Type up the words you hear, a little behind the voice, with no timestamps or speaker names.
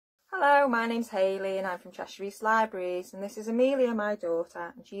Hello, my name's Hayley and I'm from Cheshire East Libraries, and this is Emilia, my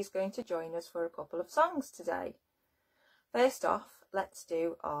daughter, and she's going to join us for a couple of songs today. First off, let's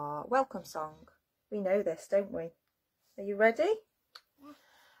do our welcome song. We know this, don't we? Are you ready? Yeah.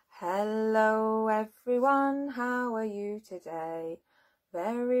 Hello everyone, how are you today?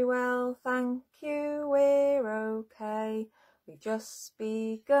 Very well, thank you, we're okay. We've just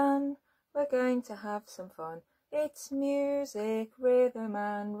begun, we're going to have some fun. It's music, rhythm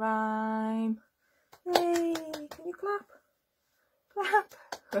and rhyme. Yay! Can you clap? Clap!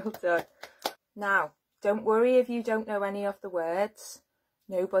 Well done. Now, don't worry if you don't know any of the words.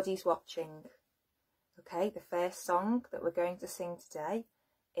 Nobody's watching. Okay, the first song that we're going to sing today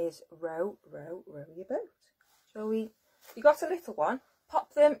is Row, Row, Row Your Boat. Shall we? You got a little one.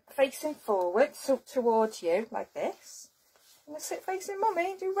 Pop them facing forward, so towards you, like this. I'm going to sit facing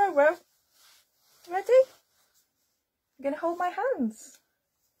Mummy and do row, row. Ready? You're going to hold my hands.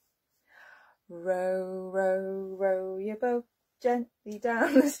 Row, row, row your boat gently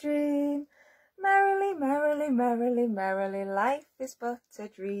down the stream. Merrily, merrily, merrily, merrily, life is but a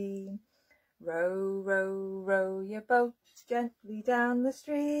dream. Row, row, row your boat gently down the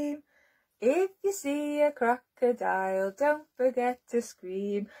stream. If you see a crocodile, don't forget to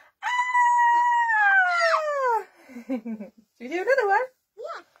scream. Ah! Should we do another one?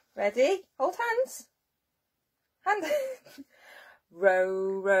 Yeah. Ready? Hold hands. Hand. Row,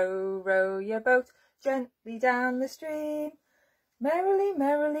 row, row your boat gently down the stream. Merrily,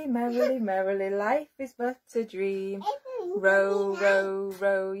 merrily, merrily, merrily, life is but a dream. Row, row,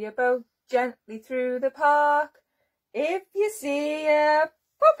 row your boat gently through the park. If you see a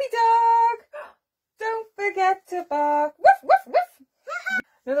puppy dog, don't forget to bark. Woof, woof, woof.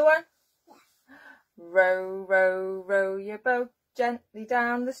 Another one. Row, row, row your boat gently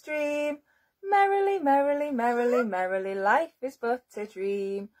down the stream. Merrily, merrily, merrily, merrily, life is but a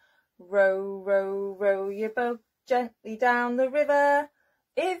dream. Row, row, row your boat gently down the river.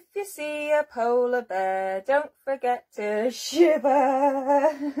 If you see a polar bear, don't forget to shiver.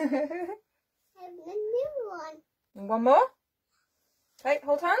 And a new one. And one more. Okay,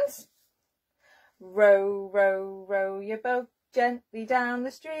 hold hands. Row, row, row your boat gently down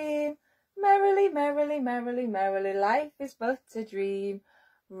the stream. Merrily, merrily, merrily, merrily, life is but a dream.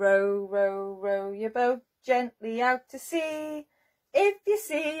 Row, row, row your boat gently out to sea. If you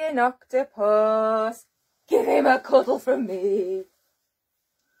see an octopus, give him a cuddle from me.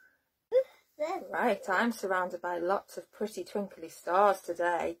 Right, I'm surrounded by lots of pretty twinkly stars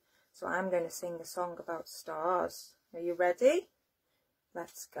today, so I'm going to sing a song about stars. Are you ready?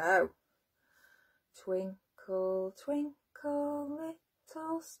 Let's go. Twinkle, twinkle,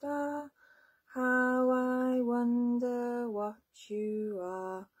 little star, how I wonder what you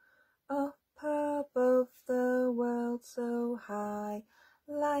are. Up above the world so high,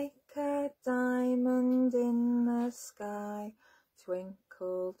 like a diamond in the sky.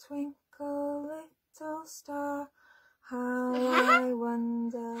 Twinkle, twinkle, little star, how I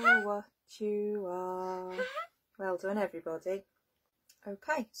wonder what you are. Well done, everybody.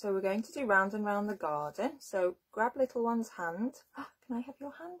 Okay, so we're going to do round and round the garden. So grab little one's hand. Can I have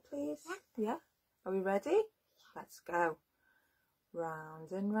your hand, please? Yeah? Are we ready? Let's go.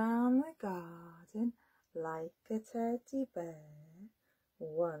 Round and round the garden, like a teddy bear.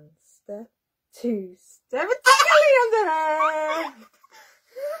 One step, two step, tickly under there.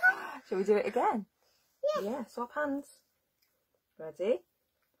 Shall we do it again? Yeah, swap hands. Ready?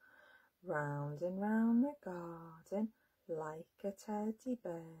 Round and round the garden, like a teddy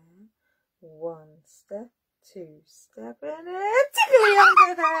bear. One step, two step, and a tickly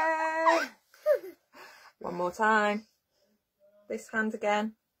under there. One more time. This hand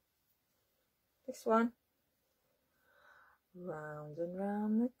again. This one. Round and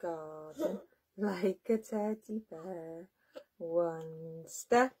round the garden, like a teddy bear. One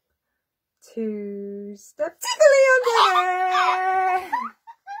step, two step, tickly under there.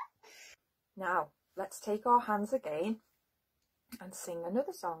 Now, let's take our hands again and sing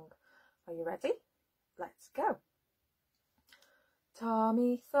another song. Are you ready? Let's go.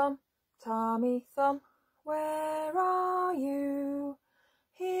 Tommy Thumb, where are you?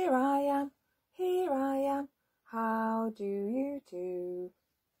 Here I am, how do you do?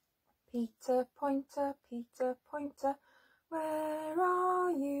 Peter Pointer, where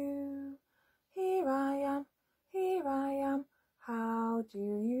are you? Here I am, how do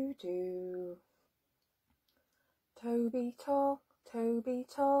you do? Toby Tall,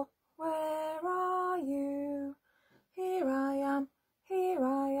 where are you? Here I am,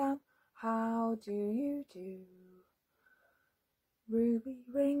 how do you do? Ruby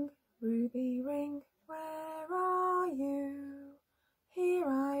Ring, where are you? Here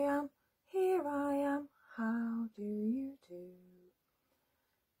I am,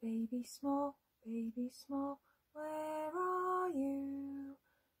 baby small, where are you?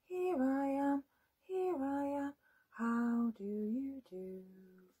 Here I am, how do you do?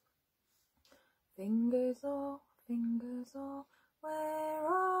 Fingers all, where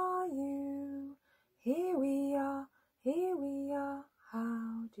are you? Here we are,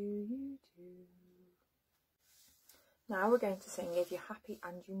 how do you do? Now we're going to sing If You're Happy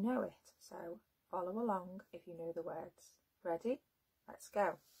and You Know It, so follow along if you know the words. Ready? Let's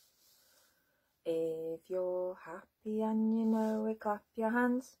go. If you're happy and you know it, clap your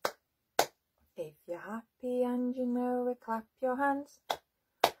hands. If you're happy and you know it, clap your hands.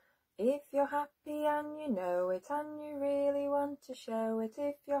 If you're happy and you know it and you really want to show it,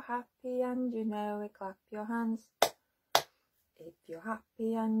 if you're happy and you know it, clap your hands. If you're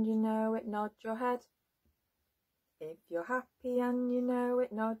happy and you know it, nod your head. If you're happy and you know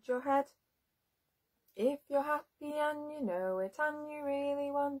it, nod your head. If you're happy and you know it and you really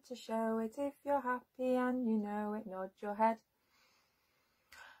want to show it, if you're happy and you know it, nod your head.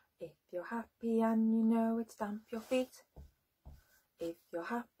 If you're happy and you know it, stamp your feet. If you're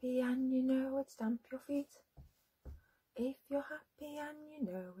happy and you know it, stamp your feet. If you're happy and you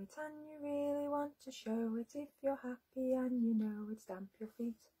know it and you really want to show it, if you're happy and you know it, stamp your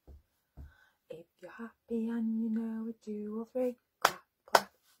feet. If you're happy and you know it, 2 or 3, clap,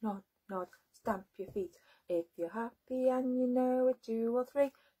 clap, nod, nod, stamp your feet. If you're happy and you know it, 2 or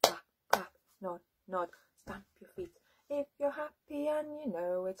 3, clap, clap, nod, nod, stamp your feet. If you're happy and you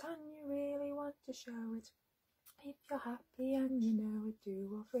know it and you really want to show it, if you're happy and you know it, 2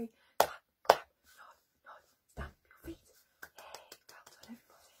 or 3, clap, clap, nod, nod, stamp your feet. Yay, well done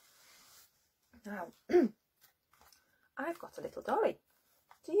everybody. Now, I've got a little dolly.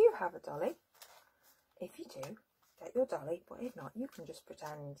 Do you have a dolly? If you do, get your dolly, but if not, you can just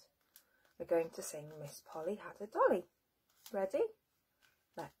pretend. We're going to sing Miss Polly Had a Dolly. Ready?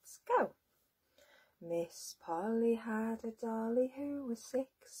 Let's go. Miss Polly had a dolly who was sick,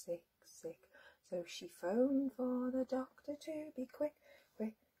 sick, sick. So she phoned for the doctor to be quick,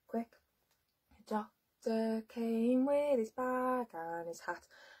 quick, quick. The doctor came with his bag and his hat,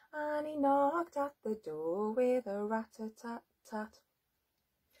 and he knocked at the door with a rat-a-tat-tat.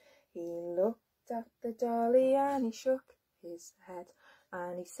 He looked at the dolly and he shook his head,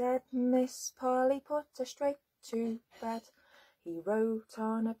 and he said, Miss Polly, put her straight to bed. He wrote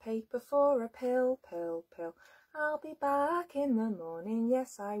on a paper for a pill, pill, pill. I'll be back in the morning,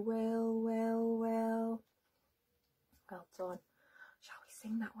 yes I will. Well done. Shall we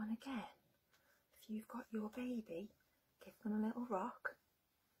sing that one again? If you've got your baby, give them a little rock.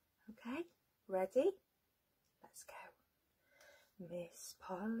 Okay, ready? Let's go. Miss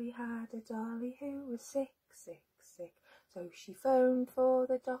Polly had a dolly who was sick, sick, sick. So she phoned for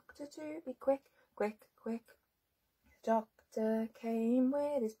the doctor to be quick, quick, quick. The doctor came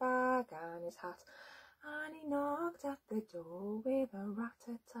with his bag and his hat, and he knocked at the door with a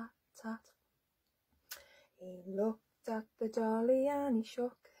rat-a-tat-tat. He looked at the dolly and he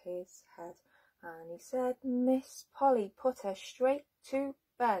shook his head, and he said, Miss Polly, put her straight to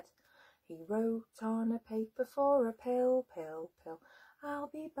bed. He wrote on a paper for a pill, pill, pill. I'll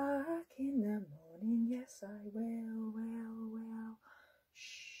be back in the morning, yes I will, well.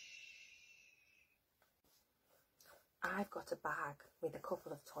 Shh. I've got a bag with a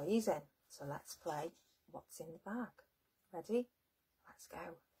couple of toys in, so let's play What's in the Bag. Ready? Let's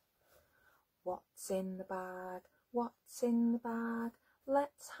go. What's in the bag? What's in the bag?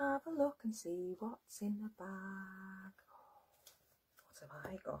 Let's have a look and see what's in the bag. What have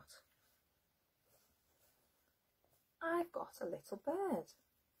I got? I've got a little bird.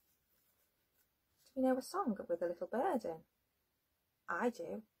 Do you know a song with a little bird in? I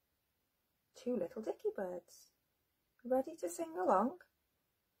do. 2 little dicky birds. Ready to sing along?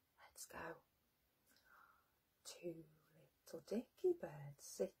 Let's go. 2 little dicky birds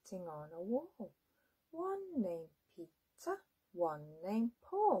sitting on a wall. One named Peter, one named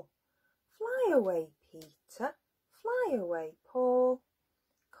Paul. Fly away, Peter, fly away, Paul.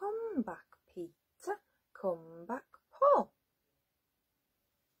 Come back, Peter, come back, Paul.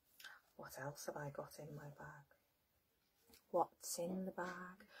 What else have I got in my bag? What's in the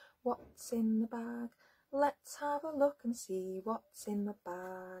bag? What's in the bag? Let's have a look and see what's in the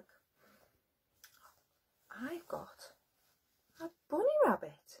bag. I've got a bunny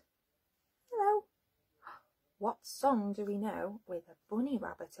rabbit. Hello. What song do we know with a bunny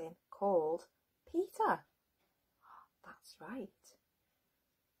rabbit in called Peter? That's right.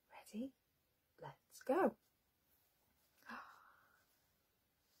 Ready? Let's go.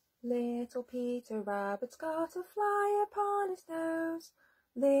 Little Peter Rabbit's got a fly upon his nose.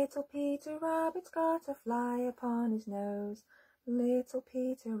 Little Peter Rabbit's got a fly upon his nose. Little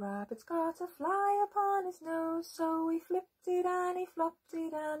Peter Rabbit's got a fly upon his nose, so he flipped it and he flopped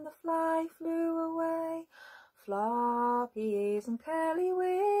it and the fly flew away. Floppy ears and curly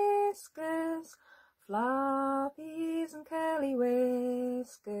whiskers, floppy ears and curly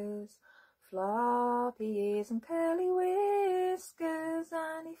whiskers, floppy ears and curly whiskers,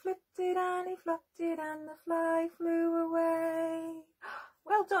 and he flipped it and he flopped it and the fly flew away.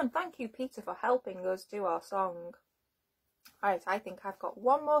 Well done, thank you Peter for helping us do our song. Right, I think I've got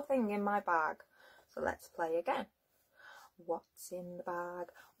one more thing in my bag, so let's play again. What's in the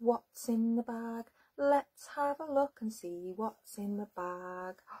bag? What's in the bag? Let's have a look and see what's in the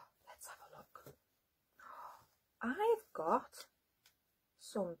bag. Let's have a look. I've got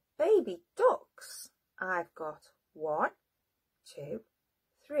some baby ducks. I've got 1, 2,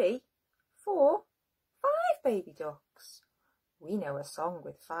 3, 4, 5 baby ducks. We know a song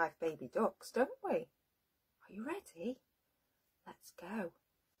with 5 baby ducks, don't we? Are you ready? Let's go.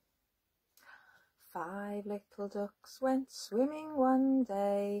 5 little ducks went swimming one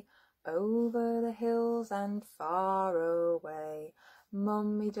day, over the hills and far away.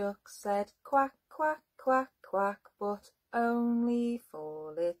 Mummy Duck said quack, quack, quack, quack, but only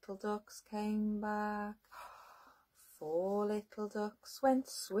 4 little ducks came back. 4 little ducks went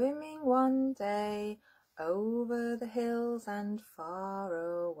swimming one day, over the hills and far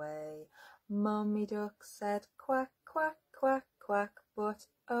away. Mummy Duck said quack, quack, quack, quack, but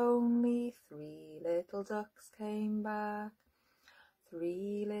only 3 little ducks came back.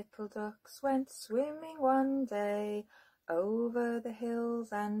 3 little ducks went swimming one day, over the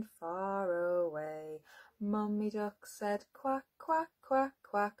hills and far away. Mummy Duck said quack, quack, quack,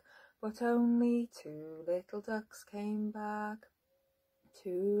 quack, but only 2 little ducks came back.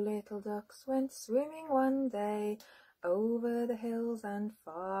 2 little ducks went swimming one day, over the hills and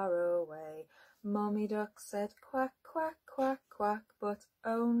far away. Mummy Duck said quack, quack, quack, quack, but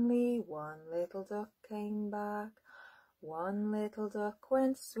only 1 little duck came back. 1 little duck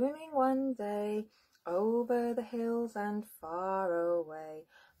went swimming one day, over the hills and far away.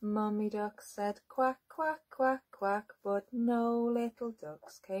 Mummy Duck said quack, quack, quack, quack, but no little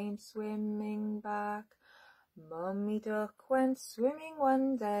ducks came swimming back. Mummy Duck went swimming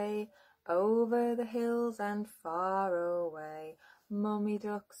one day, over the hills and far away. Mummy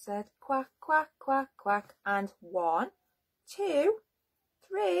Duck said quack, quack, quack, quack, and 1, 2,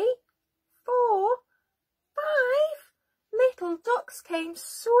 3, 4, 5 little ducks came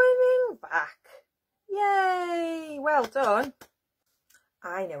swimming back. Yay! Well done.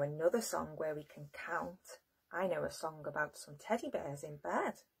 I know another song where we can count. I know a song about some teddy bears in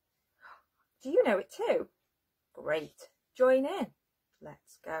bed. Do you know it too? Great. Join in.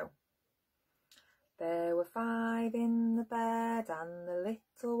 Let's go. There were 5 in the bed and the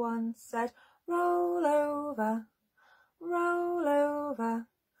little one said, roll over, roll over.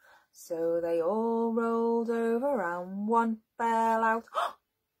 So they all rolled over and 1 fell out.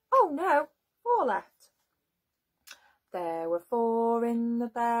 Oh no, 4 left. There were 4 in the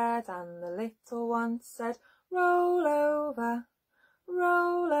bed and the little one said, roll over,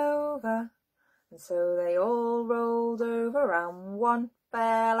 roll over. And so they all rolled over and 1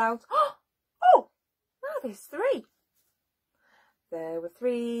 fell out. Oh, now there's 3. There were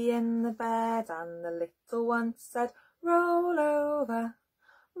 3 in the bed and the little one said, roll over,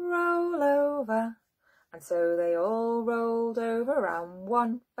 roll over. And so they all rolled over and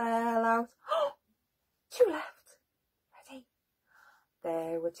 1 fell out. 2 left. Ready?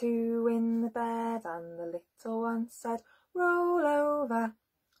 There were 2 in the bed and the little one said, roll over,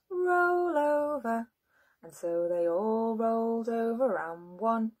 roll over. And so they all rolled over and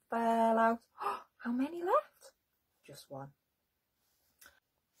 1 fell out. How many left? Just 1.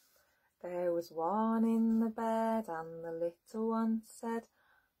 There was 1 in the bed and the little one said,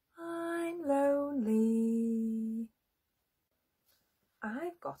 I'm lonely.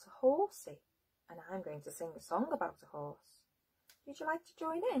 I've got a horsey and I'm going to sing a song about a horse. Would you like to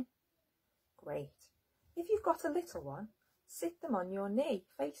join in? Great. If you've got a little one, sit them on your knee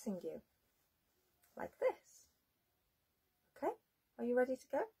facing you, like this. Okay, are you ready to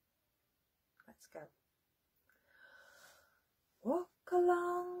go? Let's go. Walk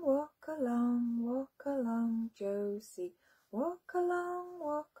along, Josie. Walk along,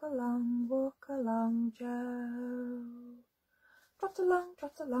 Joe. Trot along,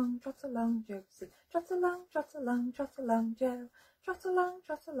 Josie. Trot along, Joe. Trot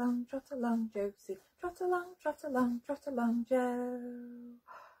along, Josie. Trot along, Joe.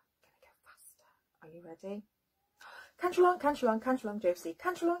 Gonna go faster. Are you ready? Canter along, Josie.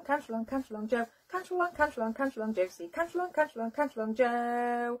 Canter along, Joe. Canter along, Josie. Canter along,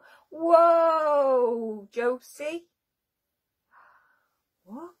 Joe. Whoa, Josie.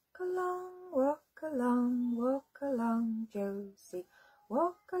 Walk along, Josie.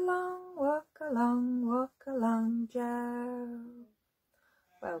 Walk along, Joe.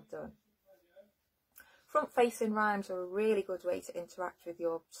 Well done. Front-facing rhymes are a really good way to interact with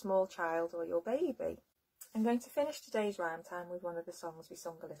your small child or your baby. I'm going to finish today's rhyme time with one of the songs we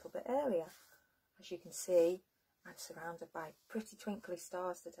sung a little bit earlier. As you can see, I'm surrounded by pretty twinkly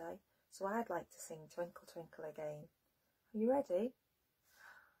stars today, so I'd like to sing Twinkle Twinkle again. Are you ready?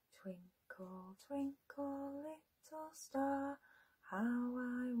 Twinkle, twinkle, little star, how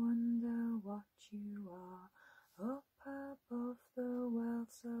I wonder what you are, up above the world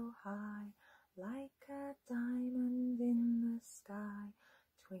so high, like a diamond in the sky.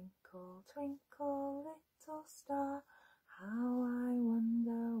 Twinkle, twinkle, little star, how I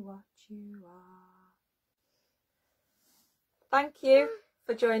wonder what you are. Thank you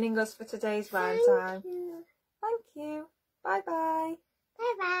for joining us for today's rhyme time. Thank you. Thank you. Bye bye.